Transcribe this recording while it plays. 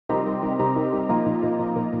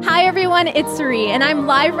everyone, it's Sari, and I'm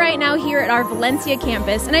live right now here at our Valencia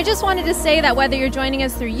campus. And I just wanted to say that whether you're joining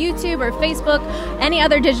us through YouTube or Facebook, any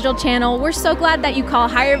other digital channel, we're so glad that you call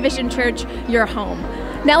Higher Vision Church your home.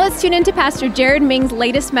 Now let's tune into Pastor Jared Ming's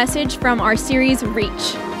latest message from our series,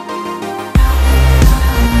 Reach.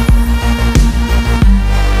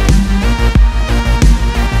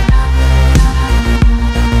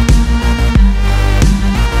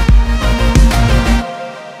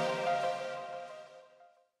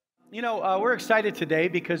 You know, we're excited today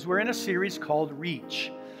because we're in a series called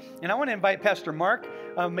Reach. And I want to invite Pastor Mark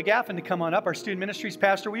McGaffin to come on up, our student ministries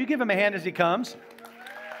pastor. Will you give him a hand as he comes?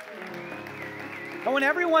 I want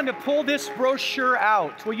everyone to pull this brochure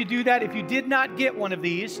out. Will you do that? If you did not get one of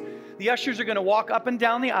these, the ushers are going to walk up and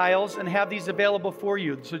down the aisles and have these available for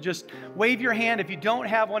you. So just wave your hand if you don't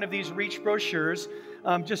have one of these Reach brochures.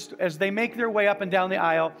 Just as they make their way up and down the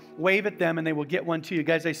aisle, wave at them and they will get one to you.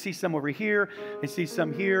 Guys, I see some over here. I see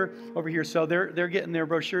some here, over here. So they're getting their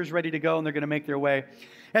brochures ready to go and they're going to make their way.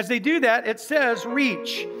 As they do that, it says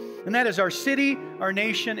Reach. And that is our city, our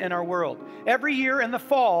nation, and our world. Every year in the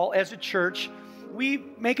fall as a church, we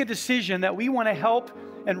make a decision that we want to help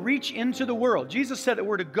and reach into the world. Jesus said that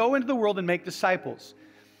we're to go into the world and make disciples.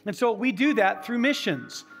 And so we do that through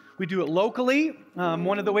missions. We do it locally.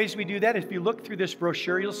 One of the ways we do that, if you look through this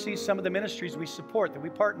brochure, you'll see some of the ministries we support, that we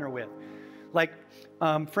partner with. Like,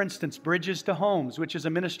 for instance, Bridges to Homes, which is a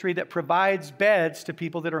ministry that provides beds to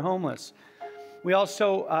people that are homeless. We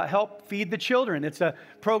also help feed the children. It's a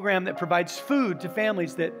program that provides food to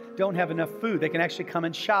families that don't have enough food. They can actually come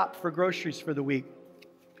and shop for groceries for the week.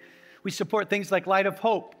 We support things like Light of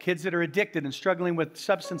Hope, kids that are addicted and struggling with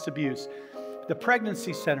substance abuse, the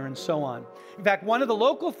pregnancy center, and so on. In fact, one of the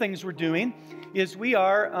local things we're doing is we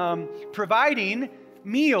are providing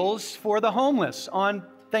meals for the homeless on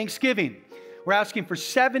Thanksgiving. We're asking for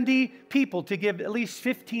 70 people to give at least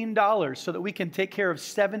 $15 so that we can take care of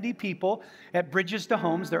 70 people at Bridges to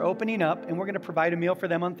Homes. They're opening up, and we're going to provide a meal for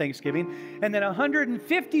them on Thanksgiving. And then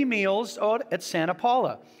 150 meals at Santa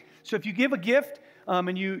Paula. So if you give a gift,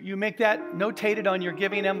 and you make that notated on your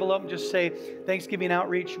giving envelope and just say Thanksgiving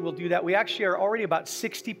Outreach, we'll do that. We actually are already about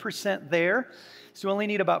 60% there, so we only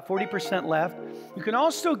need about 40% left. You can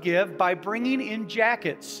also give by bringing in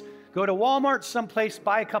jackets. Go to Walmart someplace,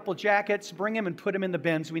 buy a couple jackets, bring them and put them in the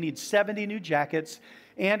bins. We need 70 new jackets,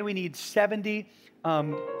 and we need 70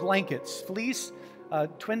 blankets, fleece,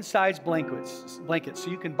 twin-size blankets. So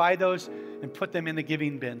you can buy those and put them in the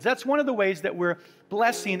giving bins. That's one of the ways that we're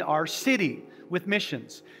blessing our city with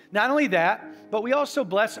missions. Not only that, but we also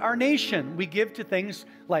bless our nation. We give to things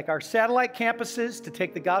like our satellite campuses to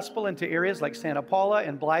take the gospel into areas like Santa Paula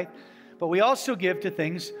and Blythe. But we also give to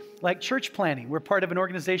things like church planting. We're part of an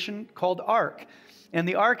organization called ARC. And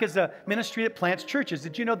the ARC is a ministry that plants churches.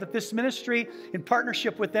 Did you know that this ministry, in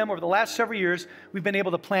partnership with them over the last several years, we've been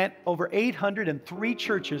able to plant over 803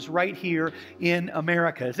 churches right here in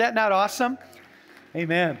America. Is that not awesome?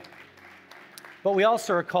 Amen. But we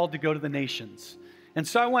also are called to go to the nations. And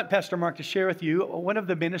so I want Pastor Mark to share with you one of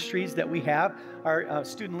the ministries that we have, our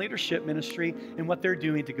student leadership ministry, and what they're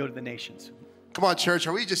doing to go to the nations. Come on, church.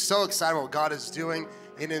 Are we just so excited about what God is doing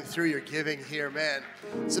in and through your giving here, man?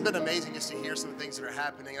 It's been amazing just to hear some things that are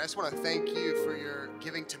happening. And I just want to thank you for your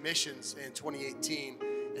giving to missions in 2018.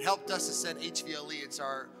 It helped us to send HVLE. It's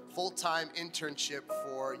our full-time internship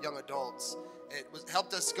for young adults. It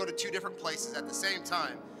helped us go to 2 different places at the same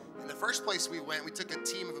time. In the first place we went, we took a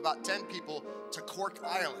team of about 10 people to Cork,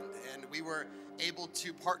 Ireland, and we were able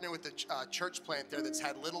to partner with a church plant there that's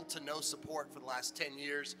had little to no support for the last 10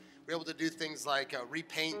 years. We were able to do things like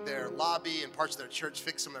repaint their lobby and parts of their church,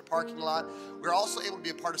 fix some of their parking lot. We were also able to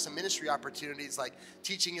be a part of some ministry opportunities like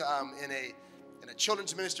teaching in a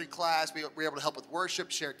children's ministry class. We were able to help with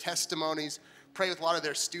worship, share testimonies, pray with a lot of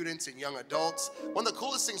their students and young adults. One of the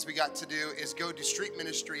coolest things we got to do is go do street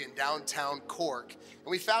ministry in downtown Cork. And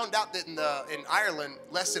we found out that in Ireland,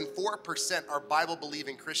 less than 4% are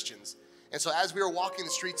Bible-believing Christians. And so as we were walking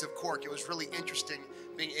the streets of Cork, it was really interesting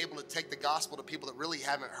being able to take the gospel to people that really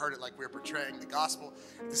haven't heard it like we were portraying the gospel.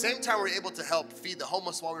 At the same time, we were able to help feed the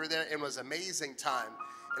homeless while we were there. It was an amazing time.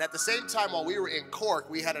 And at the same time, while we were in Cork,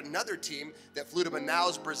 we had another team that flew to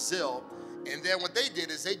Manaus, Brazil. And then what they did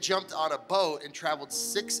is they jumped on a boat and traveled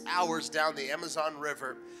 6 hours down the Amazon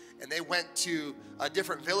River. And they went to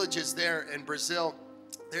different villages there in Brazil.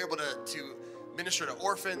 They were able to minister to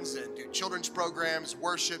orphans and do children's programs,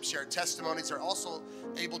 worship, share testimonies. They're also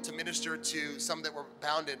able to minister to some that were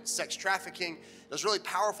bound in sex trafficking. It was a really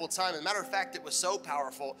powerful time. As a matter of fact, it was so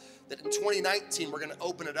powerful that in 2019, we're going to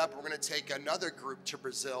open it up. We're going to take another group to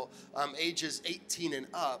Brazil, ages 18 and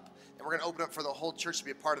up. and we're going to open up for the whole church to be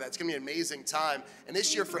a part of that. It's going to be an amazing time. And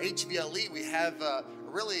this year for HVLE, we have a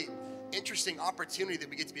really interesting opportunity that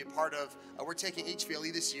we get to be a part of. We're taking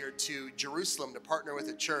HVLE this year to Jerusalem to partner with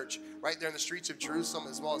a church right there in the streets of Jerusalem,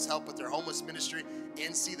 as well as help with their homeless ministry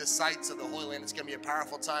and see the sights of the Holy Land. It's going to be a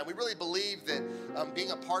powerful time. We really believe that being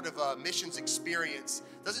a part of a missions experience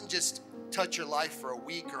doesn't just touch your life for a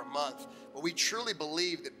week or a month, but we truly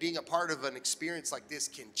believe that being a part of an experience like this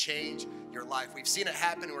can change your life. We've seen it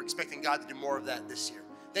happen, and we're expecting God to do more of that this year.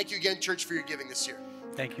 Thank you again, church, for your giving this year.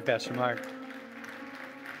 Thank you, Pastor Mark.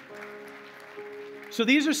 So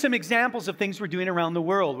these are some examples of things we're doing around the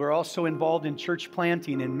world. We're also involved in church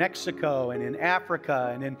planting in Mexico and in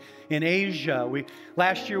Africa and in Asia.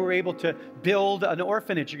 Last year we were able to build an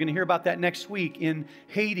orphanage. You're going to hear about that next week in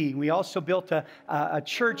Haiti. We also built a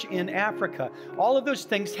church in Africa. All of those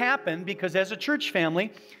things happen because as a church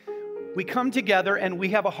family, we come together and we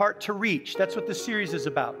have a heart to reach. That's what this series is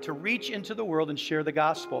about, to reach into the world and share the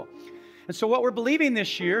gospel. And so what we're believing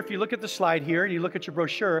this year, if you look at the slide here and you look at your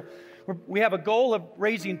brochure, we have a goal of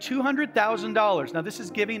raising $200,000. Now, this is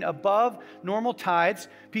giving above normal tithes.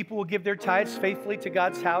 People will give their tithes faithfully to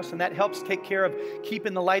God's house, and that helps take care of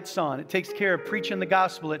keeping the lights on. It takes care of preaching the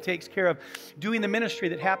gospel. It takes care of doing the ministry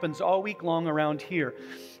that happens all week long around here.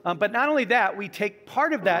 But not only that, we take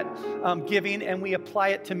part of that giving and we apply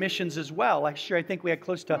it to missions as well. Last year, I think we had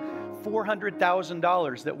close to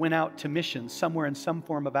 $400,000 that went out to missions somewhere in some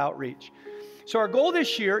form of outreach. So our goal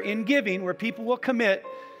this year in giving, where people will commit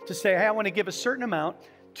to say, hey, I want to give a certain amount,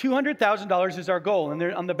 $200,000 is our goal. And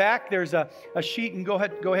there, on the back, there's a sheet, and go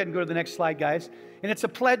ahead and go to the next slide, guys. And it's a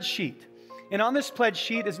pledge sheet. And on this pledge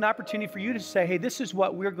sheet is an opportunity for you to say, hey, this is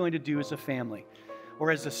what we're going to do as a family, or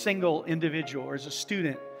as a single individual, or as a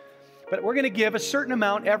student. But we're going to give a certain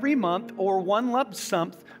amount every month, or one lump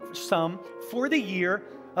sum for the year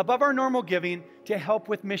above our normal giving to help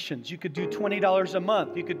with missions. You could do $20 a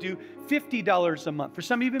month. You could do $50 a month. For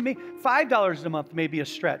some of you, $5 a month may be a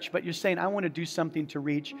stretch, but you're saying, I want to do something to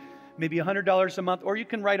reach maybe $100 a month, or you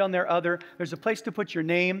can write on there other. There's a place to put your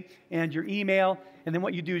name and your email, and then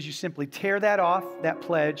what you do is you simply tear that off, that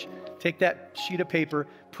pledge, take that sheet of paper,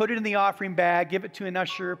 put it in the offering bag, give it to an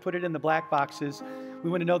usher, put it in the black boxes. We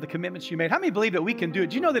want to know the commitments you made. How many believe that we can do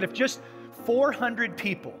it? Do you know that if just 400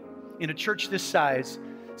 people in a church this size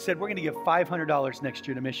said we're going to give $500 next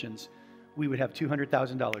year to missions, we would have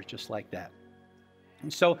 $200,000 just like that.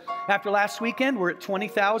 And so after last weekend, we're at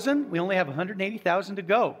 20,000. We only have 180,000 to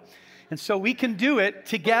go. And so we can do it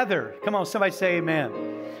together. Come on, somebody say amen.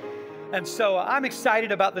 And so I'm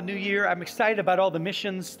excited about the new year. I'm excited about all the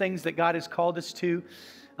missions, things that God has called us to.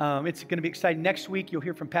 It's going to be exciting. Next week, you'll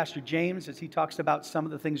hear from Pastor James as he talks about some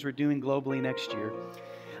of the things we're doing globally next year.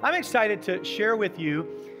 I'm excited to share with you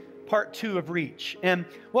part 2 of Reach. And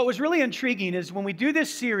what was really intriguing is when we do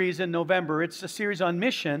this series in November, it's a series on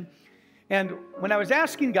mission. And when I was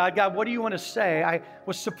asking God, what do you want to say? I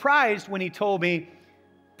was surprised when he told me,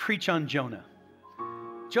 preach on Jonah.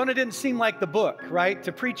 Jonah didn't seem like the book, right,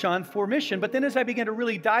 to preach on for mission. But then as I began to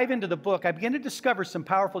really dive into the book, I began to discover some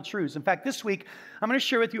powerful truths. In fact, this week, I'm going to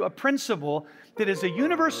share with you a principle that is a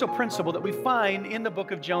universal principle that we find in the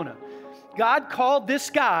book of Jonah. God called this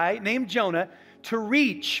guy named Jonah to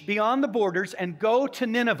reach beyond the borders and go to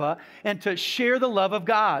Nineveh and to share the love of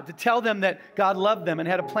God, to tell them that God loved them and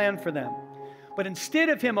had a plan for them. But instead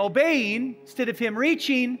of him obeying, instead of him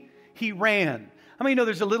reaching, he ran. How many know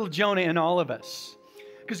there's a little Jonah in all of us?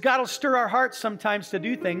 Because God will stir our hearts sometimes to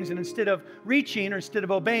do things, and instead of reaching or instead of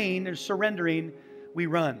obeying or surrendering, we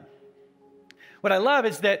run. What I love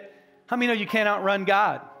is that, how many know you can't outrun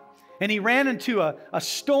God? And he ran into a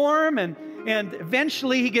storm, and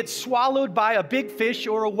eventually he gets swallowed by a big fish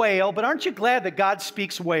or a whale. But aren't you glad that God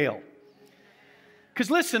speaks whale? Because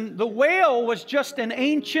listen, the whale was just an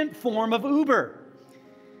ancient form of Uber.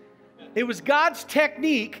 It was God's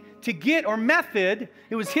technique to get, or method,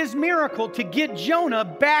 it was his miracle to get Jonah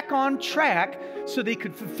back on track so that he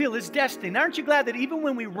could fulfill his destiny. And aren't you glad that even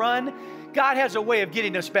when we run, God has a way of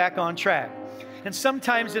getting us back on track? And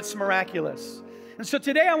sometimes it's miraculous. And so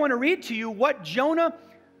today I want to read to you what Jonah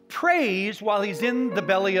prays while he's in the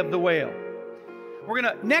belly of the whale.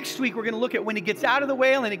 Next week, we're going to look at when he gets out of the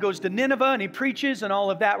whale and he goes to Nineveh and he preaches and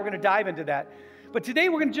all of that. We're going to dive into that. But today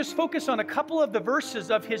we're going to just focus on a couple of the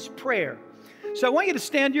verses of his prayer. So I want you to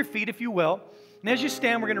stand to your feet, if you will. And as you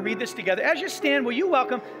stand, we're going to read this together. As you stand, will you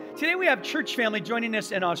welcome, today we have church family joining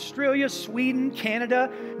us in Australia, Sweden, Canada,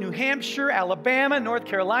 New Hampshire, Alabama, North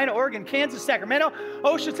Carolina, Oregon, Kansas, Sacramento,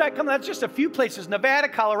 Oceanside. Come on, that's just a few places. Nevada,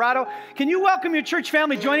 Colorado. Can you welcome your church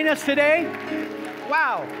family joining us today?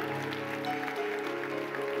 Wow.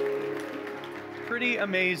 Pretty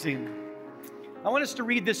amazing. I want us to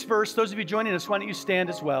read this verse. Those of you joining us, why don't you stand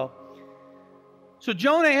as well? So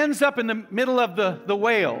Jonah ends up in the middle of the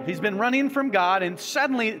whale. He's been running from God, and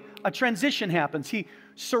suddenly a transition happens. He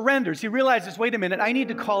surrenders. He realizes, wait a minute, I need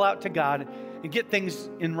to call out to God and get things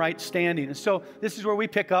in right standing. And so this is where we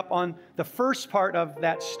pick up on the first part of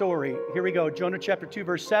that story. Here we go, Jonah chapter 2,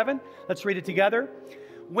 verse 7. Let's read it together.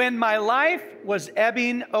 When my life was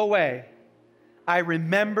ebbing away, I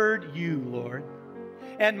remembered you, Lord,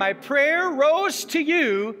 and my prayer rose to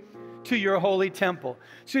you, to your holy temple.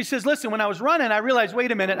 So he says, listen, when I was running, I realized,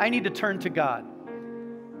 wait a minute, I need to turn to God.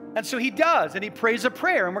 And so he does, and he prays a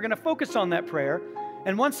prayer, and we're going to focus on that prayer.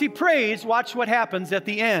 And once he prays, watch what happens at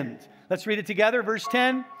the end. Let's read it together, verse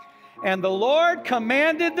 10. And the Lord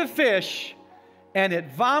commanded the fish, and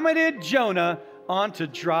it vomited Jonah onto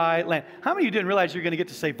dry land. How many of you didn't realize you're going to get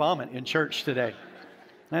to say vomit in church today?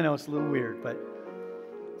 I know it's a little weird, but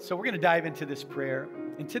so we're going to dive into this prayer.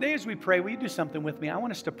 And today as we pray, will you do something with me? I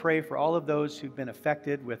want us to pray for all of those who've been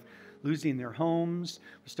affected with losing their homes.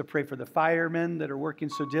 I want us to pray for the firemen that are working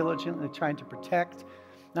so diligently trying to protect.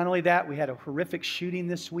 Not only that, we had a horrific shooting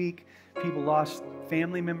this week. People lost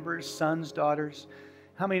family members, sons, daughters.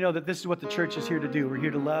 How many know that this is what the church is here to do? We're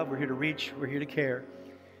here to love, we're here to reach, we're here to care.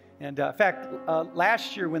 And in fact,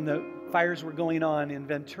 last year when the fires were going on in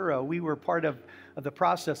Ventura, we were part of the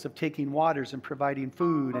process of taking waters and providing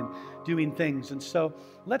food and doing things. And so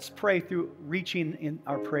let's pray through reaching in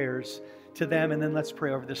our prayers to them, and then let's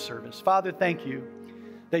pray over this service. Father, thank you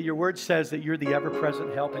that your word says that you're the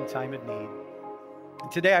ever-present help in time of need.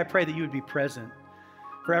 And today I pray that you would be present.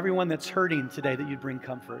 For everyone that's hurting today, that you'd bring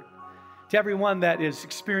comfort. To everyone that is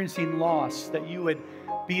experiencing loss, that you would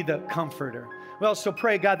be the comforter. We also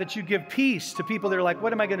pray, God, that you give peace to people that are like,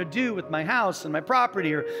 what am I going to do with my house and my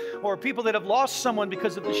property? Or people that have lost someone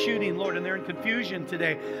because of the shooting, Lord, and they're in confusion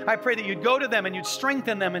today. I pray that you'd go to them and you'd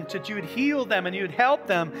strengthen them and that you would heal them and you'd help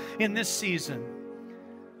them in this season.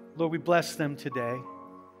 Lord, we bless them today.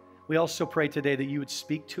 We also pray today that you would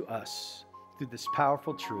speak to us through this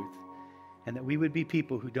powerful truth and that we would be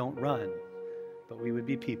people who don't run, but we would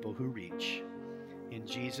be people who reach. In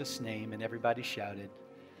Jesus' name, and everybody shouted,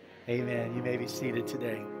 amen. You may be seated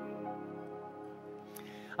today.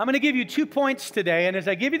 I'm going to give you 2 points today, and as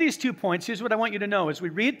I give you these 2 points, here's what I want you to know. As we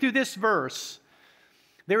read through this verse,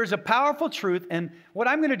 there is a powerful truth, and what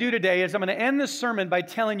I'm going to do today is I'm going to end this sermon by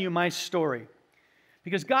telling you my story.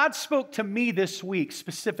 Because God spoke to me this week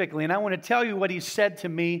specifically, and I want to tell you what He said to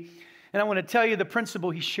me, and I want to tell you the principle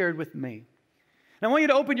He shared with me. And I want you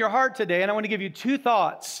to open your heart today, and I want to give you 2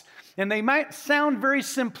 thoughts. And they might sound very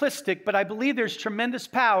simplistic, but I believe there's tremendous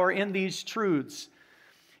power in these truths.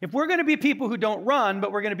 If we're going to be people who don't run,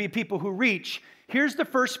 but we're going to be people who reach, here's the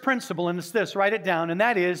first principle, and it's this, write it down, and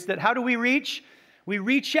that is that how do we reach? We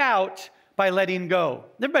reach out by letting go.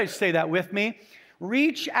 Everybody say that with me.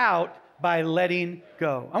 Reach out by letting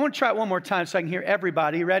go. I want to try it one more time so I can hear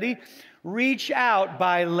everybody. Ready? Reach out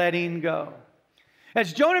by letting go.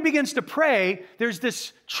 As Jonah begins to pray, there's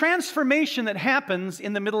this transformation that happens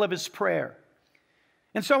in the middle of his prayer.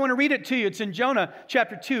 And so I want to read it to you. It's in Jonah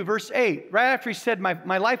chapter 2, verse 8. Right after he said,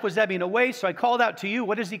 my life was ebbing away, so I called out to you.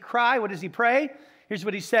 What does he cry? What does he pray? Here's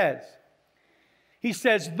what he says. He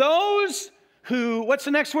says, those who, what's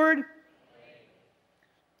the next word?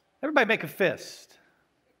 Everybody make a fist.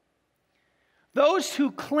 Those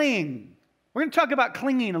who cling. We're going to talk about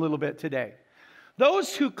clinging a little bit today.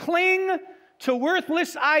 Those who cling to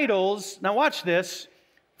worthless idols, now watch this,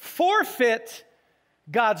 forfeit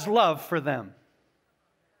God's love for them.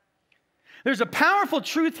 There's a powerful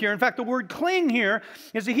truth here. In fact, the word cling here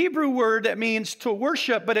is a Hebrew word that means to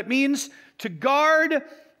worship, but it means to guard,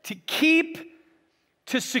 to keep,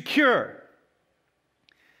 to secure.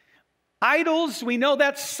 Idols, we know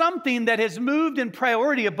that's something that has moved in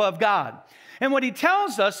priority above God. And what he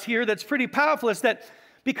tells us here that's pretty powerful is that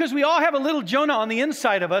because we all have a little Jonah on the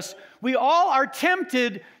inside of us, we all are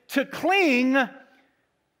tempted to cling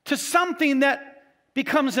to something that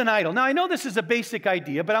becomes an idol. Now, I know this is a basic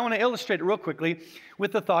idea, but I want to illustrate it real quickly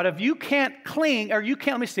with the thought of you can't cling, or you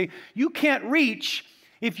can't reach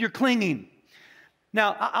if you're clinging.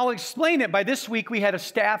 Now, I'll explain it by this week. We had a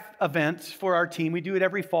staff event for our team. We do it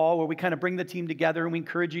every fall where we kind of bring the team together and we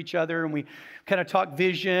encourage each other and we kind of talk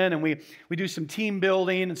vision and we do some team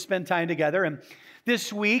building and spend time together. And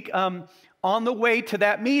this week, on the way to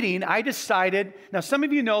that meeting, I decided, now some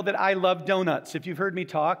of you know that I love donuts. If you've heard me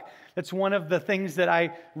talk, that's one of the things that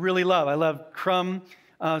I really love. I love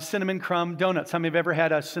cinnamon crumb donuts. How many have ever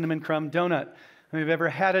had a cinnamon crumb donut? How many have ever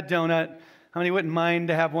had a donut How many wouldn't mind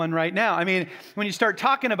to have one right now? I mean, when you start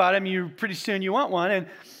talking about them, pretty soon you want one.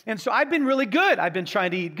 And so I've been really good. I've been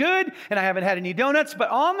trying to eat good, and I haven't had any donuts. But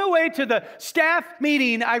on the way to the staff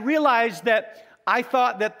meeting, I realized that I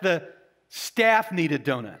thought that the staff needed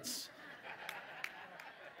donuts.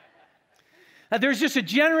 There's just a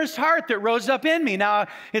generous heart that rose up in me. Now,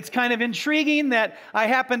 it's kind of intriguing that I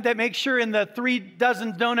happened to make sure in the 3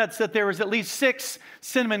 dozen donuts that there was at least 6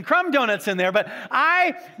 cinnamon crumb donuts in there. But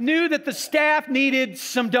I knew that the staff needed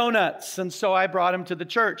some donuts. And so I brought them to the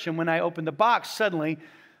church. And when I opened the box, suddenly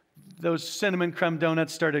those cinnamon crumb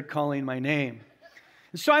donuts started calling my name.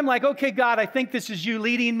 And so I'm like, okay, God, I think this is you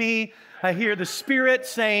leading me. I hear the Spirit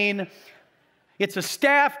saying, it's a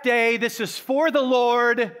staff day. This is for the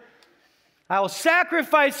Lord. I will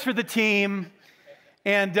sacrifice for the team.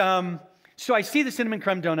 And so I see the cinnamon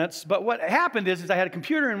crumb donuts. But what happened is I had a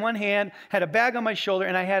computer in one hand, had a bag on my shoulder,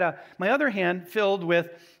 and I had my other hand filled with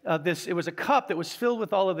this. It was a cup that was filled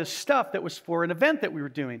with all of this stuff that was for an event that we were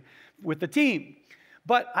doing with the team.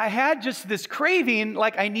 But I had just this craving,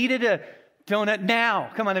 like I needed a donut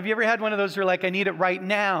now. Come on, have you ever had one of those where like I need it right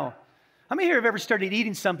now? How many here have ever started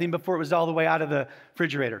eating something before it was all the way out of the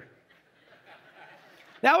refrigerator?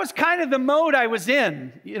 That was kind of the mode I was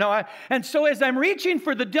in, and so as I'm reaching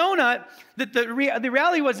for the donut, the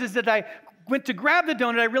reality is that I went to grab the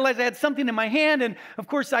donut. I realized I had something in my hand, and of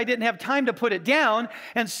course I didn't have time to put it down.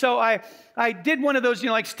 And so I did one of those,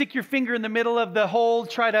 like stick your finger in the middle of the hole,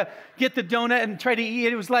 try to get the donut and try to eat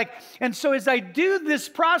it. It was like, and so as I do this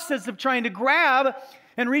process of trying to grab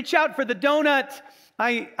and reach out for the donut,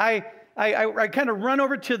 I kind of run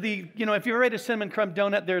over to the, if you ever ate a cinnamon crumb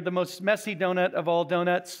donut, they're the most messy donut of all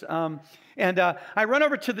donuts. And I run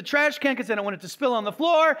over to the trash can because I don't want it to spill on the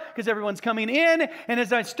floor because everyone's coming in. And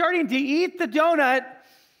as I'm starting to eat the donut,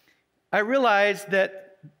 I realized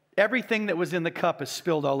that everything that was in the cup is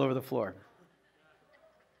spilled all over the floor.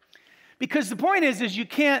 Because the point is you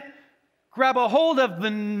can't grab a hold of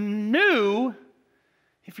the new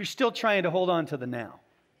if you're still trying to hold on to the now.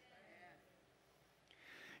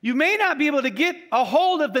 You may not be able to get a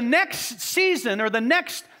hold of the next season or the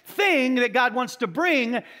next thing that God wants to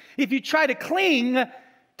bring if you try to cling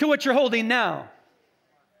to what you're holding now.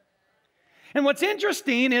 And what's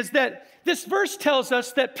interesting is that this verse tells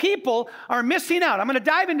us that people are missing out. I'm going to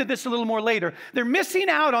dive into this a little more later. They're missing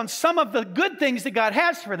out on some of the good things that God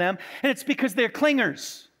has for them, and it's because they're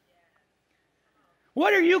clingers.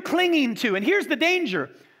 What are you clinging to? And here's the danger.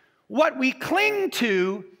 What we cling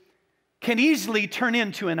to can easily turn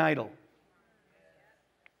into an idol.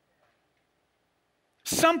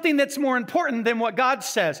 Something that's more important than what God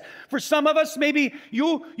says. For some of us, maybe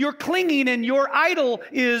you're clinging and your idol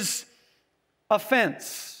is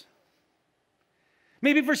offense.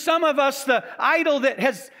 Maybe for some of us, the idol that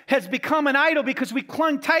has become an idol because we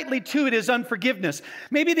clung tightly to it is unforgiveness.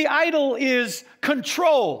 Maybe the idol is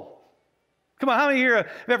control. Come on, how many here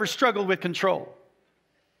have ever struggled with control?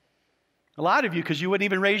 A lot of you, because you wouldn't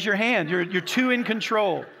even raise your hand. You're too in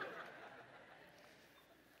control.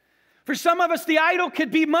 For some of us, the idol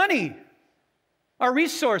could be money, our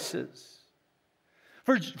resources.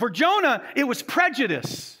 For Jonah, it was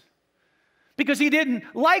prejudice. Because he didn't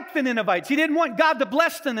like the Ninevites. He didn't want God to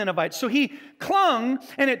bless the Ninevites. So he clung,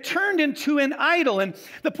 and it turned into an idol. And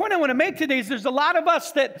the point I want to make today is there's a lot of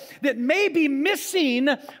us that may be missing,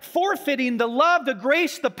 forfeiting the love, the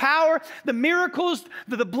grace, the power, the miracles,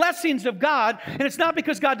 the blessings of God. And it's not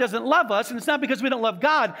because God doesn't love us, and it's not because we don't love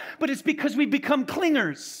God, but it's because we become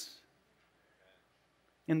clingers.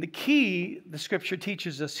 And the key, the Scripture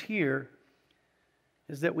teaches us here,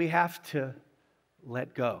 is that we have to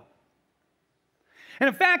let go. And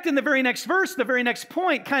in fact, in the very next verse, the very next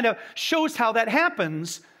point kind of shows how that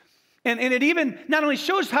happens. And it even not only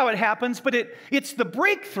shows how it happens, but it's the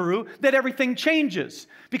breakthrough that everything changes.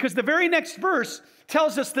 Because the very next verse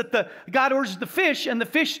tells us that God orders the fish, and the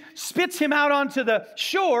fish spits him out onto the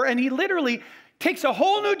shore, and he literally takes a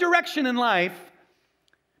whole new direction in life.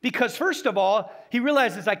 Because first of all, he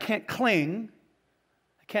realizes I can't cling.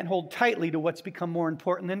 I can't hold tightly to what's become more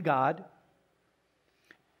important than God.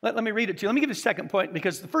 Let me read it to you. Let me give you the second point,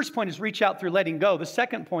 because the first point is reach out through letting go. The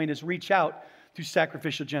second point is reach out through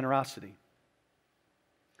sacrificial generosity.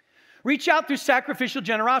 Reach out through sacrificial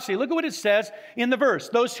generosity. Look at what it says in the verse.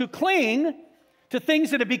 Those who cling to things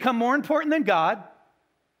that have become more important than God,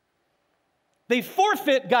 they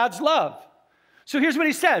forfeit God's love. So here's what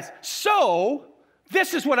he says. So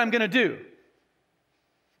this is what I'm going to do.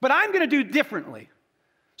 But I'm going to do differently.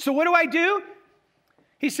 So what do?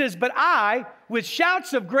 He says, but I, with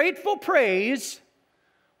shouts of grateful praise,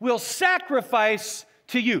 will sacrifice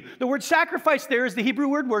to you. The word sacrifice there is the Hebrew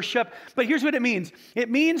word worship, but here's what it means.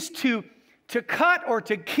 It means to to cut or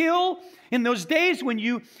to kill. In those days when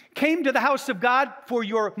you came to the house of God for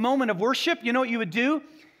your moment of worship, you know what you would do?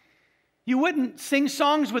 You wouldn't sing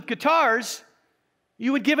songs with guitars.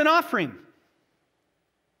 You would give an offering.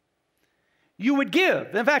 You would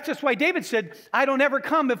give. In fact, that's why David said, I don't ever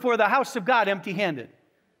come before the house of God empty-handed.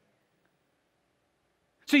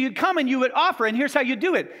 So you'd come and you would offer, and here's how you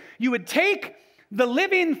do it. You would take the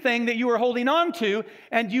living thing that you were holding on to,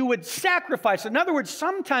 and you would sacrifice. In other words,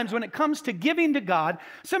 sometimes when it comes to giving to God,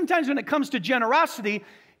 sometimes when it comes to generosity,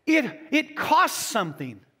 it costs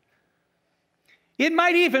something. It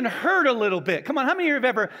might even hurt a little bit. Come on, how many of you have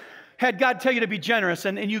ever had God tell you to be generous,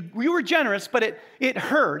 and you were generous, but it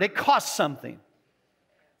hurt, it cost something?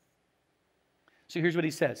 So here's what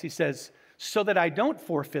he says. He says, so that I don't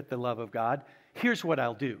forfeit the love of God, here's what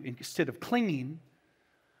I'll do. Instead of clinging,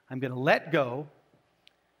 I'm going to let go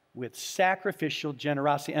with sacrificial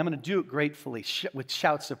generosity. I'm going to do it gratefully with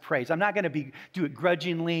shouts of praise. I'm not going to do it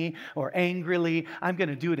grudgingly or angrily. I'm going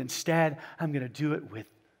to do it instead. I'm going to do it with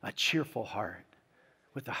a cheerful heart,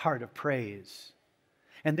 with a heart of praise.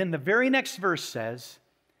 And then the very next verse says,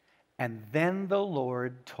 and then the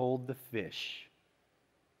Lord told the fish.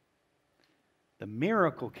 The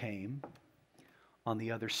miracle came on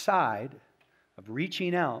the other side of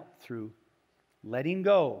reaching out through letting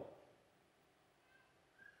go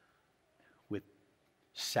with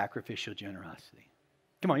sacrificial generosity.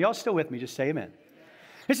 Come on, y'all still with me? Just say amen.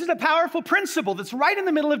 This is a powerful principle that's right in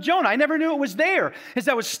the middle of Jonah. I never knew it was there. As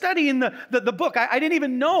I was studying the book, I didn't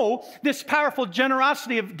even know this powerful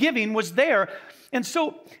generosity of giving was there. And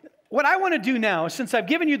so what I want to do now, since I've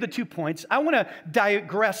given you the 2 points, I want to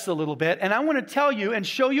digress a little bit, and I want to tell you and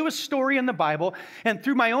show you a story in the Bible, and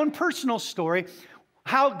through my own personal story,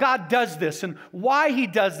 how God does this and why He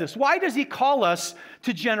does this. Why does He call us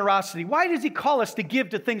to generosity? Why does He call us to give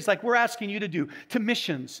to things like we're asking you to do, to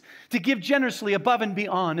missions, to give generously above and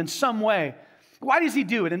beyond in some way? Why does He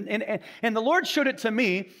do it? And the Lord showed it to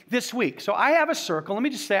me this week. So I have a circle. Let me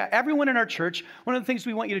just say, everyone in our church, one of the things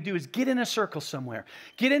we want you to do is get in a circle somewhere.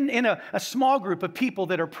 Get in a small group of people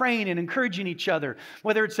that are praying and encouraging each other,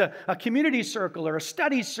 whether it's a community circle or a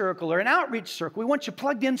study circle or an outreach circle. We want you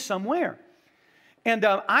plugged in somewhere. And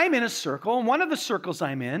I'm in a circle, and one of the circles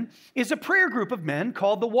I'm in is a prayer group of men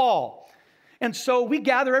called The Wall. And so we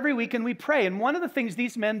gather every week and we pray. And one of the things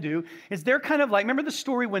these men do is they're kind of like, remember the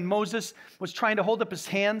story when Moses was trying to hold up his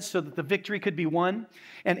hands so that the victory could be won?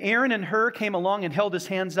 And Aaron and Hur came along and held his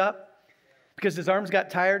hands up because his arms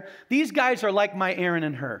got tired. These guys are like my Aaron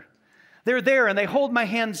and Hur. They're there and they hold my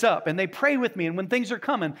hands up and they pray with me. And when things are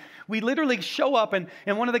coming, we literally show up and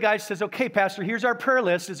one of the guys says, okay, Pastor, here's our prayer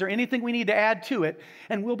list. Is there anything we need to add to it?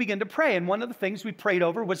 And we'll begin to pray. And one of the things we prayed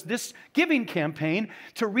over was this giving campaign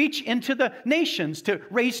to reach into the nations to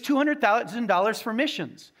raise $200,000 for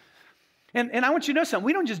missions. And I want you to know something.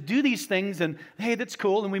 We don't just do these things and, hey, that's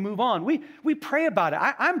cool, and we move on. We pray about it.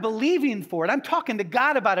 I'm believing for it. I'm talking to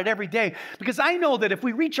God about it every day because I know that if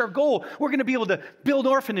we reach our goal, we're going to be able to build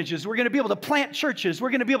orphanages. We're going to be able to plant churches. We're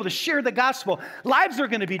going to be able to share the gospel. Lives are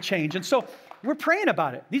going to be changed. And so we're praying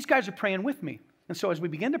about it. These guys are praying with me. And so as we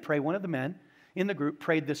begin to pray, one of the men in the group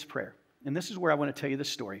prayed this prayer. And this is where I want to tell you the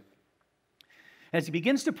story. As he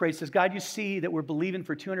begins to pray, he says, God, you see that we're believing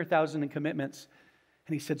for $200,000 in commitments.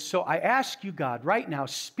 And he said, so I ask you, God, right now,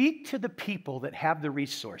 speak to the people that have the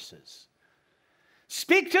resources.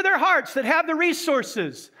 Speak to their hearts that have the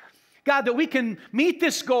resources. God, that we can meet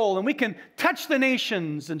this goal and we can touch the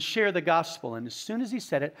nations and share the gospel. And as soon as he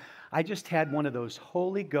said it, I just had one of those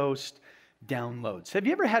Holy Ghost downloads. Have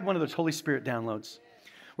you ever had one of those Holy Spirit downloads?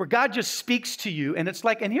 Where God just speaks to you, and it's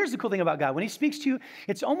like, and here's the cool thing about God. When he speaks to you,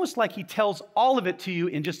 it's almost like he tells all of it to you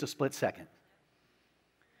in just a split second.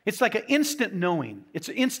 It's like an instant knowing. It's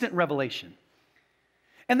an instant revelation.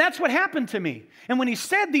 And that's what happened to me. And when he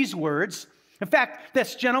said these words, in fact,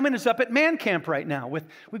 this gentleman is up at Man Camp right now.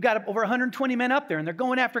 We've got over 120 men up there, and they're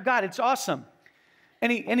going after God. It's awesome.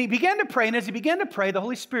 And he began to pray, and as he began to pray, the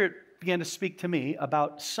Holy Spirit began to speak to me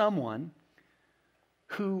about someone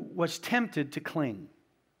who was tempted to cling,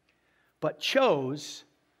 but chose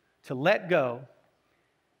to let go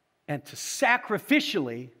and to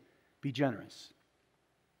sacrificially be generous.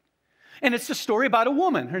 And it's a story about a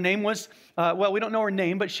woman. Her name was, we don't know her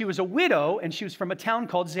name, but she was a widow, and she was from a town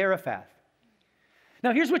called Zarephath.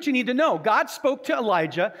 Now, here's what you need to know. God spoke to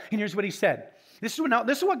Elijah, and here's what he said. This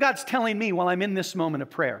is what God's telling me while I'm in this moment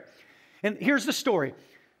of prayer. And here's the story.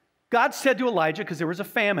 God said to Elijah, because there was a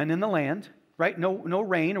famine in the land, right? No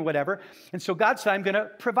rain or whatever. And so God said, I'm going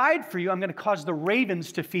to provide for you. I'm going to cause the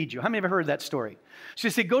ravens to feed you. How many have ever heard that story? So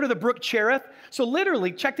he said, go to the brook Cherith. So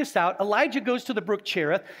literally, check this out. Elijah goes to the brook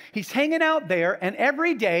Cherith. He's hanging out there, and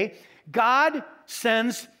every day, God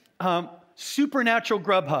sends supernatural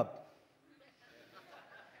Grubhub.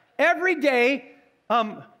 Every day,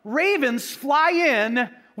 ravens fly in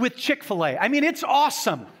with Chick-fil-A. I mean, it's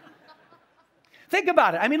awesome. Think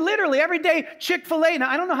about it. I mean, literally every day, Chick-fil-A. Now,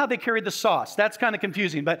 I don't know how they carry the sauce. That's kind of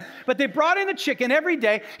confusing. But they brought in the chicken every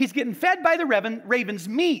day. He's getting fed by the ravens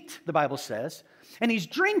meat, the Bible says. And he's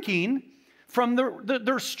drinking from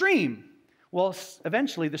their stream. Well,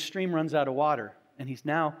 eventually the stream runs out of water. And he's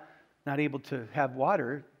now not able to have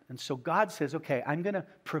water. And so God says, okay, I'm going to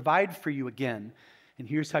provide for you again. And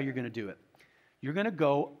here's how you're going to do it. You're going to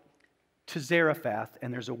go to Zarephath,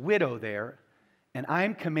 and there's a widow there. And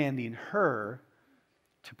I'm commanding her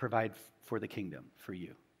to provide for the kingdom for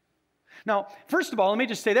you. Now, first of all, let me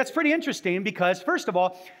just say that's pretty interesting because, first of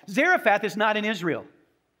all, Zarephath is not in Israel.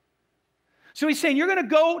 So he's saying, you're going to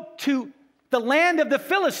go to the land of the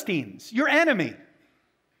Philistines, your enemy.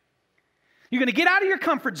 You're going to get out of your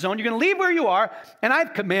comfort zone. You're going to leave where you are, and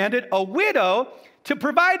I've commanded a widow to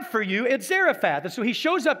provide for you at Zarephath. And so he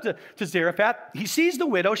shows up to Zarephath. He sees the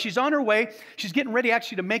widow. She's on her way. She's getting ready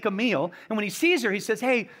actually to make a meal. And when he sees her, he says,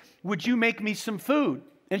 hey, would you make me some food?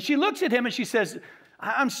 And she looks at him and she says,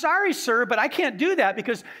 I'm sorry, sir, but I can't do that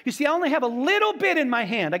because, you see, I only have a little bit in my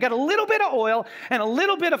hand. I got a little bit of oil and a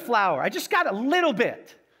little bit of flour. I just got a little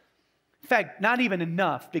bit. In fact, not even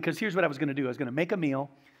enough, because here's what I was going to do. I was going to make a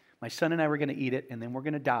meal. My son and I were going to eat it, and then we're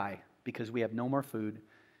going to die because we have no more food,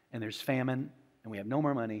 and there's famine, and we have no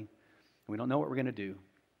more money, and we don't know what we're going to do.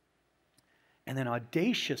 And then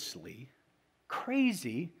audaciously,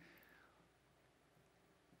 crazy,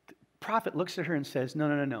 the prophet looks at her and says,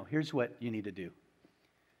 no. Here's what you need to do.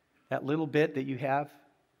 That little bit that you have,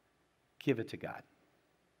 give it to God.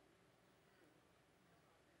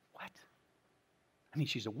 What? I mean,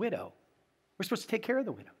 she's a widow. We're supposed to take care of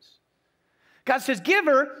the widows. God says,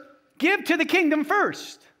 give to the kingdom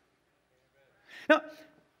first.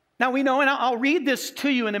 Now we know, and I'll read this to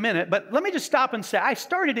you in a minute, but let me just stop and say, I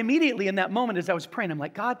started immediately in that moment as I was praying. I'm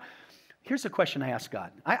like, God, here's a question I ask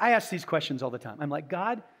God. I ask these questions all the time. I'm like,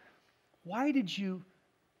 God, why did you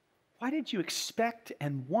expect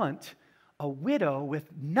and want a widow with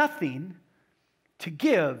nothing to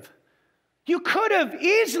give? You could have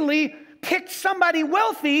easily picked somebody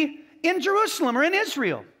wealthy in Jerusalem or in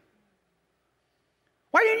Israel.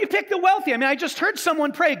 Why didn't you pick the wealthy? I mean, I just heard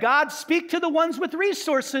someone pray, God, speak to the ones with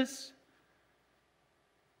resources.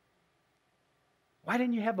 Why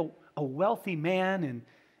didn't you have a wealthy man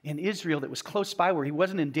in Israel that was close by where he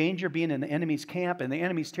wasn't in danger being in the enemy's camp and the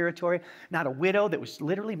enemy's territory? Not a widow that was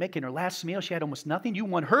literally making her last meal. She had almost nothing. You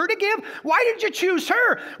want her to give? Why did you choose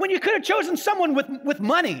her when you could have chosen someone with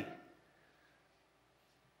money?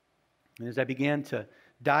 And as I began to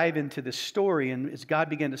dive into this story, and as God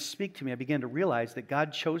began to speak to me, I began to realize that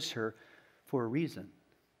God chose her for a reason.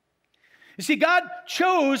 You see, God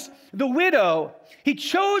chose the widow. He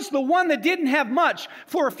chose the one that didn't have much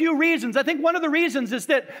for a few reasons. I think one of the reasons is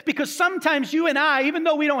that because sometimes you and I, even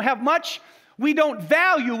though we don't have much, we don't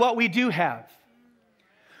value what we do have.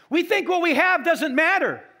 We think what we have doesn't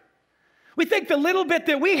matter. We think the little bit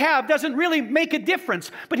that we have doesn't really make a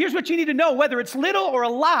difference. But here's what you need to know. Whether it's little or a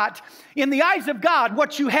lot, in the eyes of God,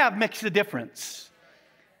 what you have makes a difference.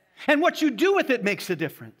 And what you do with it makes a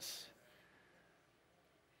difference.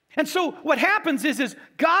 And so what happens is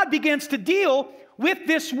God begins to deal with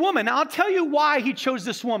this woman. Now, I'll tell you why he chose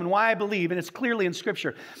this woman, why I believe, and it's clearly in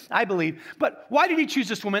Scripture, I believe. But why did he choose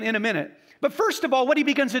this woman in a minute? But first of all, what he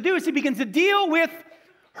begins to do is he begins to deal with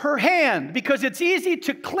her hand, because it's easy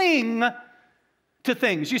to cling to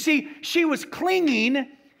things. You see, she was clinging,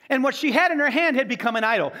 and what she had in her hand had become an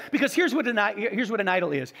idol. Because here's what an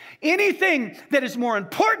idol is. Anything that is more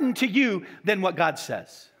important to you than what God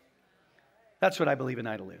says. That's what I believe an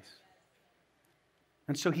idol is.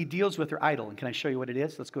 And so he deals with her idol. And can I show you what it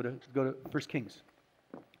is? Let's go to 1 Kings.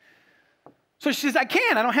 So she says, I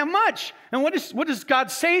don't have much. And what does God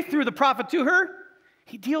say through the prophet to her?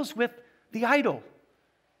 He deals with the idol.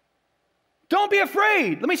 Don't be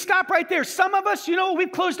afraid. Let me stop right there. Some of us,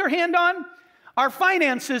 we've closed our hand on our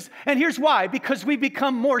finances. And here's why. Because we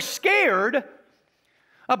become more scared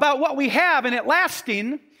about what we have and it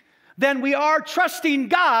lasting than we are trusting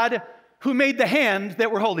God who made the hand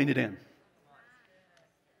that we're holding it in.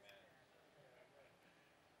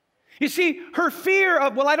 You see, her fear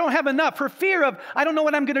of, I don't have enough. Her fear of, I don't know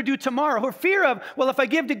what I'm going to do tomorrow. Her fear of, if I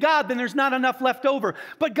give to God, then there's not enough left over.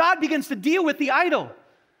 But God begins to deal with the idol.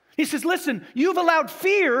 He says, listen, you've allowed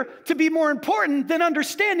fear to be more important than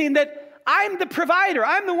understanding that I'm the provider.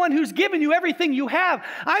 I'm the one who's given you everything you have.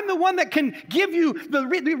 I'm the one that can give you the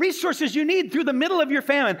resources you need through the middle of your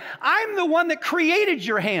famine. I'm the one that created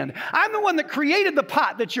your hand. I'm the one that created the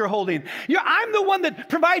pot that you're holding. I'm the one that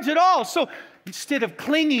provides it all. So instead of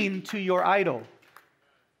clinging to your idol,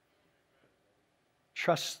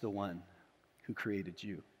 trust the one who created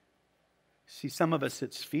you. See, some of us,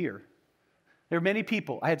 it's fear. There are many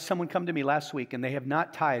people. I had someone come to me last week and they have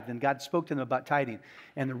not tithed, and God spoke to them about tithing.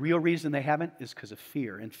 And the real reason they haven't is because of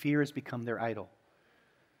fear, and fear has become their idol.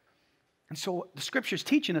 And so the Scripture's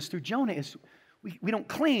teaching us through Jonah is we don't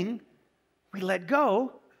cling, we let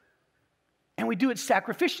go, and we do it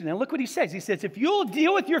sacrificially. Now look what he says. He says, if you'll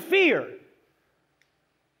deal with your fear,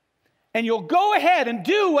 and you'll go ahead and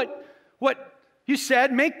do what you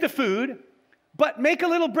said, make the food, but make a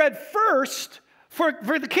little bread first for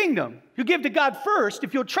the kingdom. You give to God first.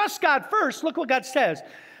 If you'll trust God first, look what God says.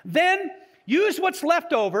 Then use what's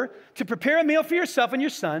left over to prepare a meal for yourself and your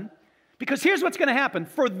son, because here's what's going to happen.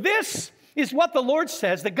 For this is what the Lord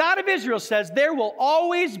says, the God of Israel says, there will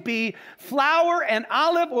always be flour and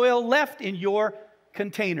olive oil left in your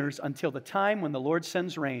containers until the time when the Lord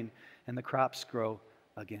sends rain and the crops grow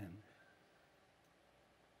again.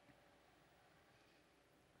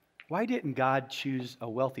 Why didn't God choose a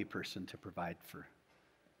wealthy person to provide for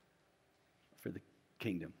the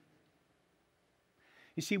kingdom?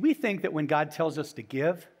 You see, we think that when God tells us to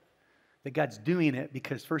give, that God's doing it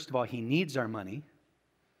because, first of all, He needs our money.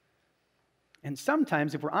 And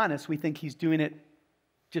sometimes, if we're honest, we think He's doing it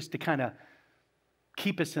just to kind of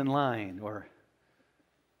keep us in line or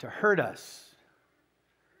to hurt us.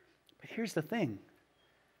 But here's the thing.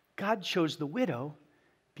 God chose the widow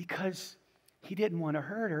because He didn't want to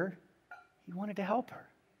hurt her. He wanted to help her.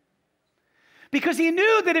 Because He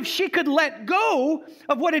knew that if she could let go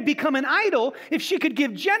of what had become an idol, if she could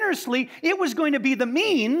give generously, it was going to be the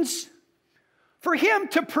means for Him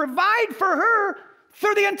to provide for her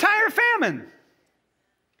through the entire famine.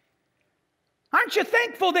 Aren't you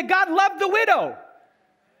thankful that God loved the widow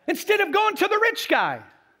instead of going to the rich guy?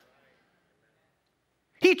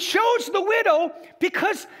 He chose the widow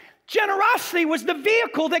because generosity was the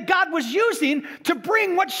vehicle that God was using to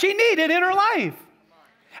bring what she needed in her life.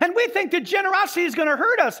 And we think that generosity is going to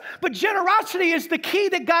hurt us, but generosity is the key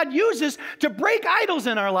that God uses to break idols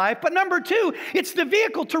in our life. But number two, it's the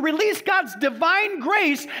vehicle to release God's divine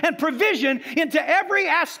grace and provision into every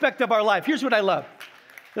aspect of our life. Here's what I love.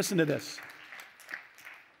 Listen to this.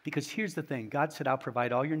 Because here's the thing. God said, I'll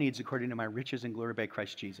provide all your needs according to my riches and glory by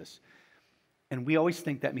Christ Jesus. And we always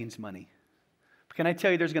think that means money. But can I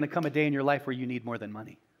tell you, there's going to come a day in your life where you need more than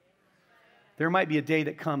money. There might be a day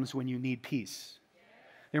that comes when you need peace.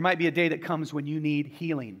 There might be a day that comes when you need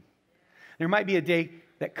healing. There might be a day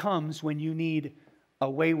that comes when you need a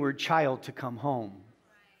wayward child to come home.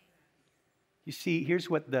 You see, here's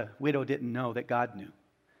what the widow didn't know that God knew.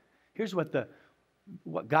 Here's what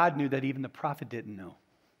God knew that even the prophet didn't know.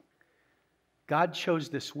 God chose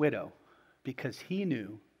this widow because He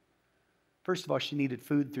knew, first of all, she needed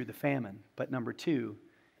food through the famine. But number two,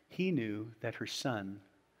 He knew that her son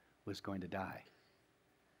was going to die.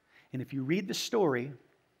 And if you read the story,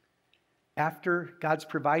 after God's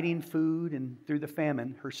providing food and through the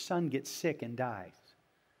famine, her son gets sick and dies.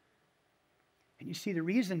 And you see, the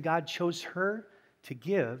reason God chose her to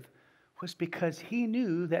give was because He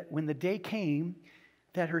knew that when the day came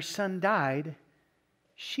that her son died,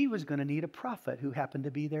 she was going to need a prophet who happened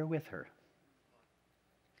to be there with her,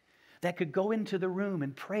 that could go into the room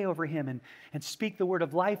and pray over him and speak the word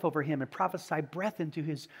of life over him and prophesy breath into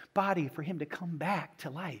his body for him to come back to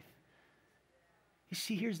life. You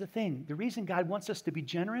see, here's the thing. The reason God wants us to be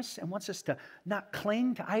generous and wants us to not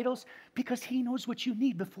cling to idols, because He knows what you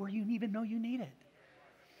need before you even know you need it.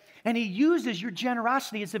 And He uses your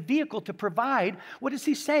generosity as a vehicle to provide. What does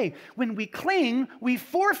He say? When we cling, we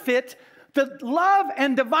forfeit the love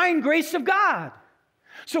and divine grace of God.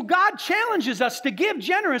 So God challenges us to give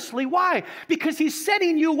generously. Why? Because He's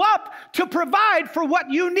setting you up to provide for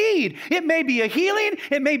what you need. It may be a healing.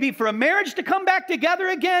 It may be for a marriage to come back together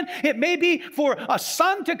again. It may be for a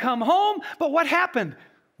son to come home. But what happened?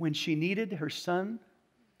 When she needed her son,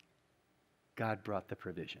 God brought the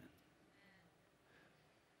provision.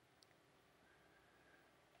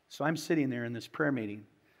 So I'm sitting there in this prayer meeting,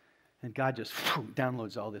 and God just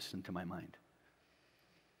downloads all this into my mind.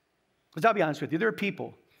 Because I'll be honest with you, there are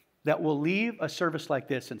people that will leave a service like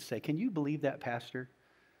this and say, can you believe that, Pastor?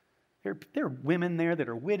 There are women there that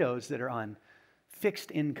are widows that are on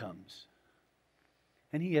fixed incomes.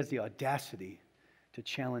 And he has the audacity to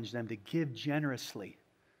challenge them to give generously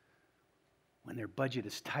when their budget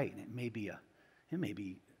is tight. And it may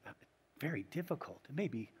be very difficult. It may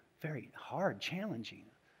be very hard, challenging.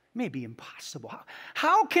 It may be impossible.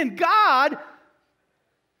 How can God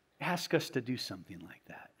ask us to do something like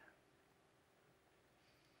that?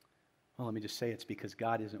 Well, let me just say it's because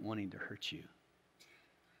God isn't wanting to hurt you.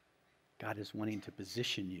 God is wanting to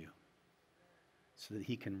position you so that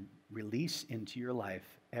he can release into your life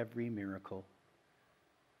every miracle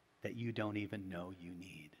that you don't even know you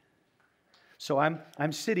need. So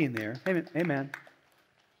I'm sitting there. Amen.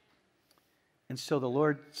 And so the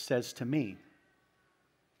Lord says to me,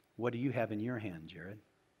 what do you have in your hand, Jared?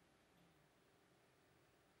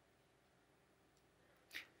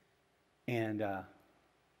 And I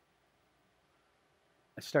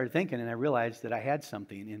started thinking, and I realized that I had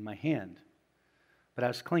something in my hand, but I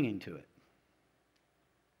was clinging to it.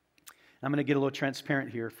 I'm going to get a little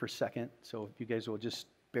transparent here for a second, so if you guys will just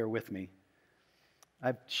bear with me.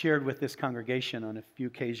 I've shared with this congregation on a few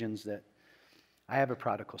occasions that I have a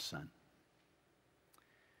prodigal son.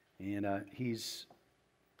 And he's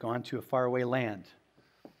gone to a faraway land.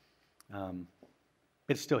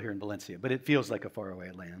 It's still here in Valencia, but it feels like a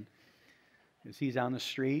faraway land. Because he's on the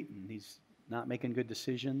street and he's not making good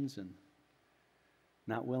decisions and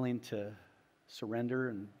not willing to surrender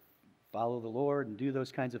and follow the Lord and do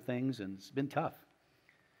those kinds of things. And it's been tough.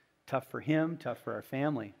 Tough for him, tough for our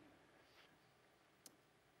family.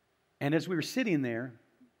 And as we were sitting there,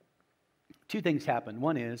 two things happened.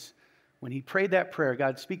 One is, when he prayed that prayer,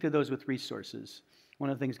 God, speak to those with resources. One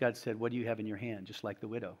of the things God said, what do you have in your hand? Just like the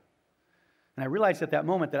widow. And I realized at that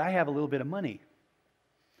moment that I have a little bit of money.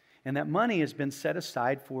 And that money has been set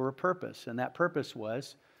aside for a purpose. And that purpose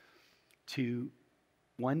was to,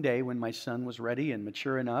 one day when my son was ready and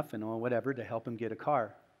mature enough and whatever, to help him get a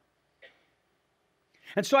car.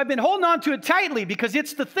 And so I've been holding on to it tightly because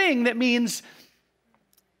it's the thing that means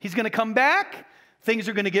he's going to come back, things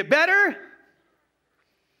are going to get better.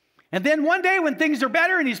 And then one day when things are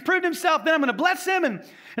better and he's proved himself, then I'm going to bless him. And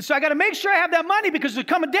so I got to make sure I have that money because there'll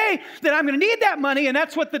come a day that I'm going to need that money. And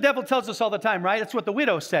that's what the devil tells us all the time, right? That's what the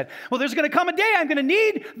widow said. Well, there's going to come a day I'm going to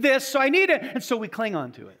need this, so I need it. And so we cling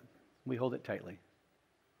on to it. We hold it tightly.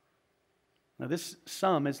 Now this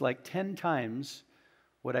sum is like 10 times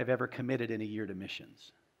what I've ever committed in a year to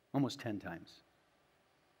missions. Almost 10 times.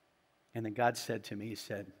 And then God said to me, he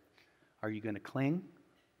said, are you going to cling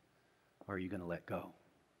or are you going to let go?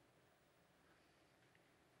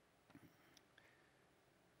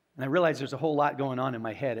 And I realize there's a whole lot going on in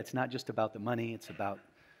my head. It's not just about the money. It's about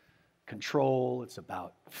control. It's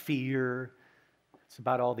about fear. It's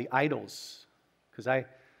about all the idols. Because I'm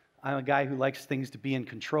a guy who likes things to be in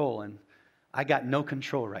control, and I got no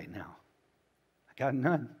control right now. I got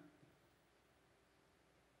none.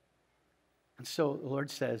 And so the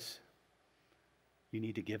Lord says, you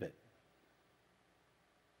need to give it.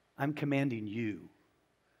 I'm commanding you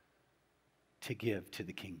to give to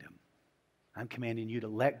the kingdom. I'm commanding you to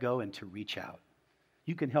let go and to reach out.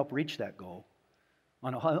 You can help reach that goal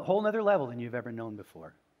on a whole other level than you've ever known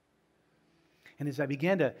before. And as he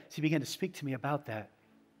began to speak to me about that,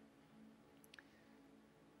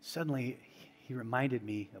 suddenly he reminded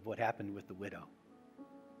me of what happened with the widow.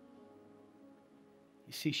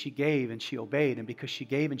 You see, she gave and she obeyed, and because she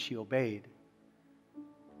gave and she obeyed,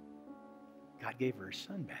 God gave her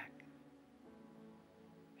son back.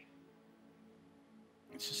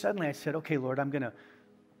 So suddenly I said, okay, Lord, I'm going to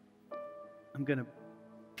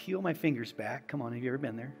peel my fingers back. Come on, have you ever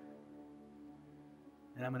been there?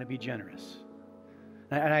 And I'm going to be generous.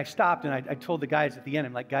 And I stopped and I told the guys at the end,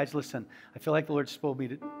 I'm like, guys, listen, I feel like the Lord spoke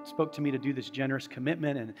to me to do this generous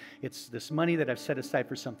commitment, and it's this money that I've set aside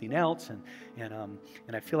for something else, and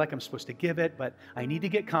I feel like I'm supposed to give it, but I need to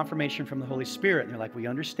get confirmation from the Holy Spirit. And they're like, we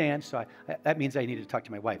understand. So that means I need to talk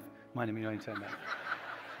to my wife. Mind me, you know what I'm talking about.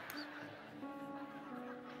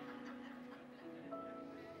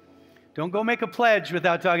 Don't go make a pledge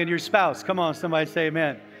without talking to your spouse. Come on, somebody say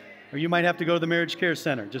amen. Or you might have to go to the marriage care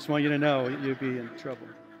center. Just want you to know you'd be in trouble.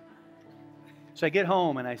 So I get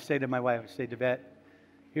home and I say to my wife, I say, Devette,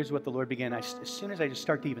 here's what the Lord began. As soon as I just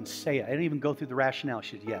start to even say it, I didn't even go through the rationale.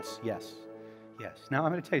 She said, yes, yes, yes. Now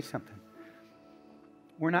I'm going to tell you something.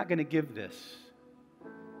 We're not going to give this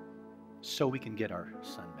so we can get our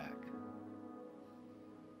son back.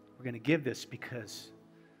 We're going to give this because,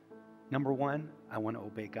 number one, I want to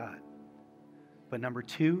obey God. But number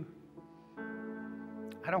two,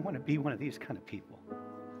 I don't want to be one of these kind of people.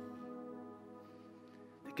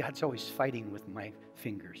 That God's always fighting with my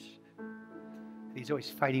fingers. That He's always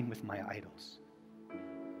fighting with my idols.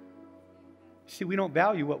 See, we don't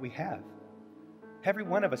value what we have. Every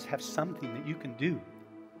one of us have something that you can do.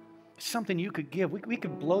 It's something you could give. We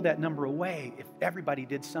could blow that number away if everybody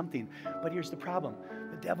did something. But here's the problem.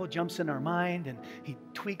 The devil jumps in our mind and he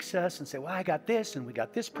tweaks us and say, well, I got this and we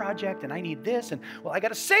got this project and I need this. And well, I got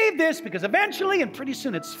to save this because eventually, and pretty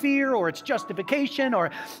soon it's fear or it's justification or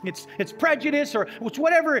it's prejudice or it's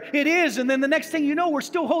whatever it is. And then the next thing you know, we're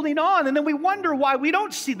still holding on. And then we wonder why we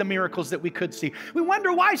don't see the miracles that we could see. We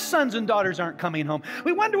wonder why sons and daughters aren't coming home.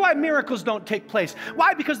 We wonder why miracles don't take place.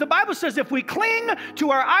 Why? Because the Bible says if we cling to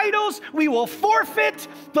our idols, we will forfeit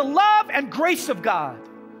the love and grace of God.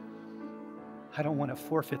 I don't want to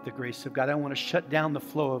forfeit the grace of God. I don't want to shut down the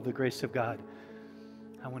flow of the grace of God.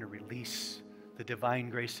 I want to release the divine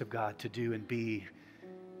grace of God to do and be,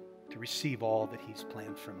 to receive all that He's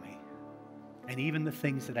planned for me. And even the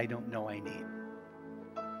things that I don't know I need.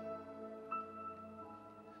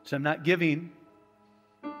 So I'm not giving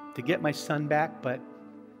to get my son back, but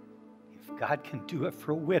if God can do it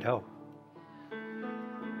for a widow,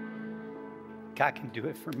 God can do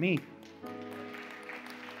it for me.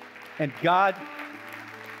 And God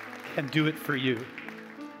can do it for you.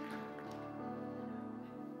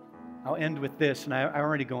 I'll end with this, and I'm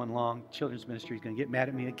already going long. Children's ministry is going to get mad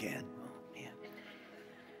at me again. Oh, man.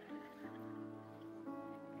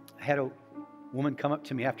 I had a woman come up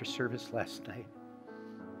to me after service last night.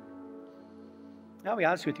 I'll be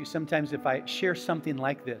honest with you, sometimes if I share something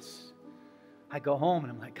like this, I go home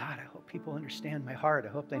and I'm like, God, I hope people understand my heart.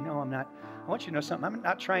 I hope they know I want you to know something. I'm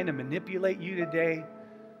not trying to manipulate you today.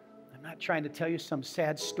 I'm not trying to tell you some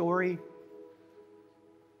sad story.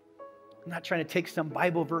 I'm not trying to take some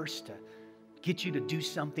Bible verse to get you to do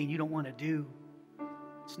something you don't want to do.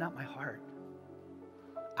 It's not my heart.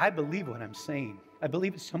 I believe what I'm saying. I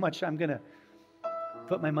believe it so much I'm going to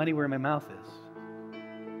put my money where my mouth is.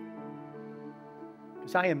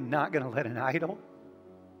 Because I am not going to let an idol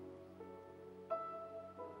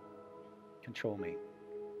control me.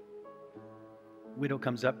 A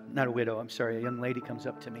young lady comes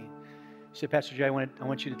up to me. She said, Pastor Jay, I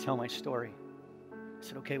want you to tell my story. I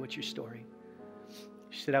said, okay, what's your story?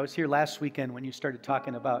 She said, I was here last weekend when you started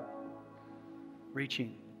talking about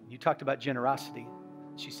reaching. You talked about generosity.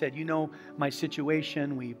 She said, you know my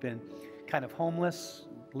situation. We've been kind of homeless,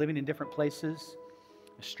 living in different places,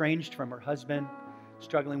 estranged from her husband,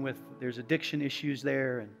 struggling with, there's addiction issues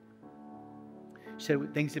there. And she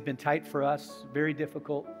said, things have been tight for us, very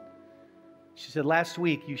difficult. She said, last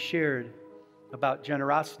week you shared about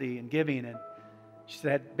generosity and giving, and she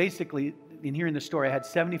said, basically, in hearing the story, I had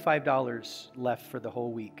 $75 left for the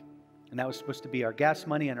whole week, and that was supposed to be our gas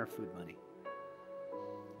money and our food money.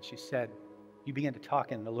 She said, you began to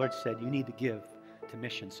talk, and the Lord said, you need to give to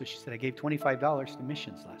missions. So she said, I gave $25 to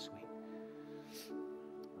missions last week.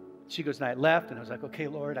 She goes, and I left, and I was like, okay,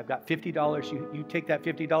 Lord, I've got $50. You take that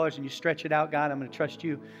 $50 and you stretch it out, God, I'm going to trust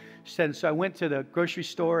you. She said, and so I went to the grocery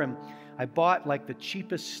store, and I bought like the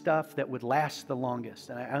cheapest stuff that would last the longest,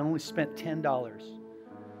 and I only spent $10.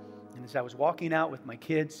 And as I was walking out with my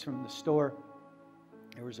kids from the store,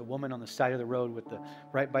 there was a woman on the side of the road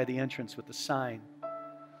right by the entrance with the sign.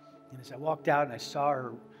 And as I walked out and I saw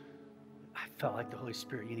her, I felt like the Holy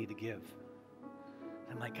Spirit, you need to give.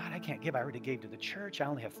 I'm like, God, I can't give. I already gave to the church. I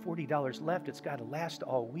only have $40 left. It's got to last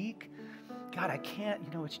all week. God, I can't,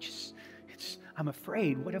 I'm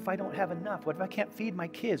afraid. What if I don't have enough? What if I can't feed my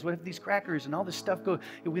kids? What if these crackers and all this stuff if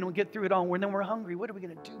we don't get through it all, and then we're hungry? What are we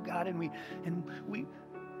going to do, God?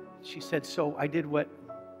 She said, so I did what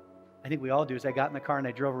I think we all do, is I got in the car and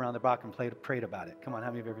I drove around the block and prayed about it. Come on, how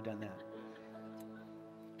many of you have ever done that?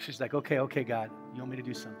 She's like, okay, God, you want me to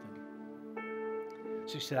do something?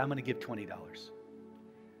 So she said, I'm going to give $20.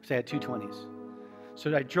 So I had two 20s.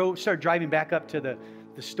 So I started driving back up to the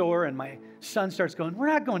store, and my son starts going, we're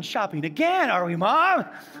not going shopping again, are we, Mom?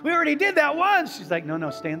 We already did that once. She's like, no,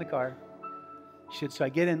 stay in the car. She said, so I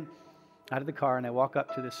get out of the car, and I walk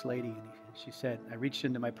up to this lady, and she said, I reached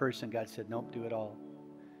into my purse, and God said, nope, do it all.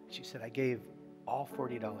 She said, I gave all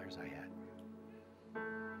 $40 I had.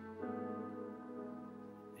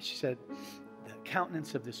 And she said, the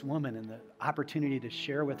countenance of this woman and the opportunity to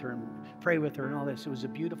share with her and pray with her and all this, it was a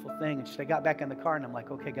beautiful thing. And she said, I got back in the car, and I'm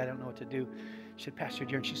like, okay, God, I don't know what to do. She said, Pastor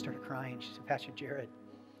Jared, and she started crying. She said, Pastor Jared.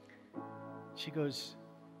 She goes,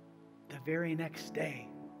 the very next day,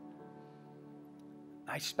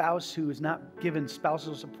 my spouse, who is not given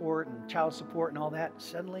spousal support and child support and all that,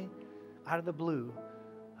 suddenly, out of the blue,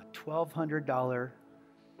 a $1,200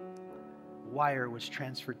 wire was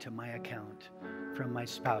transferred to my account from my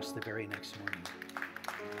spouse the very next morning.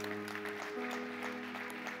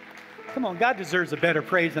 Come on, God deserves a better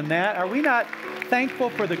praise than that. Are we not thankful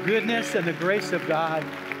for the goodness and the grace of God?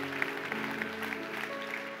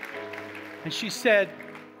 And she said,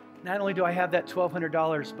 not only do I have that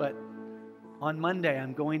 $1,200, but On Monday,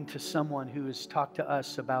 I'm going to someone who has talked to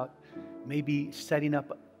us about maybe setting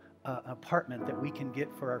up an apartment that we can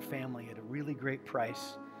get for our family at a really great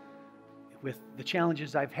price. With the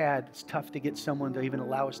challenges I've had, it's tough to get someone to even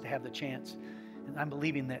allow us to have the chance. And I'm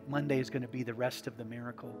believing that Monday is going to be the rest of the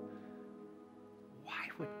miracle. Why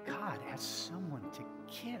would God ask someone to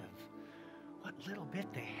give what little bit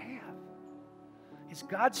they have? Is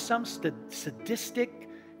God some sadistic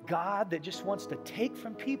God that just wants to take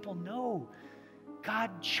from people? No.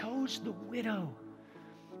 God chose the widow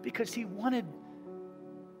because he wanted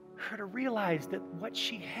her to realize that what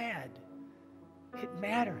she had, it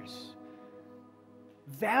matters.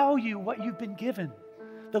 Value what you've been given.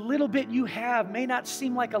 The little bit you have may not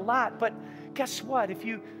seem like a lot, but guess what? If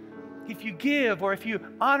you give or if you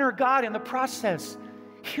honor God in the process,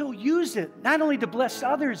 he'll use it not only to bless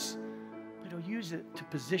others, but he'll use it to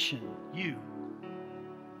position you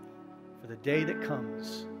for the day that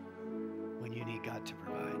comes when you need God to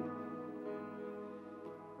provide.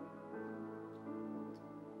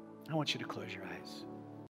 I want you to close your eyes.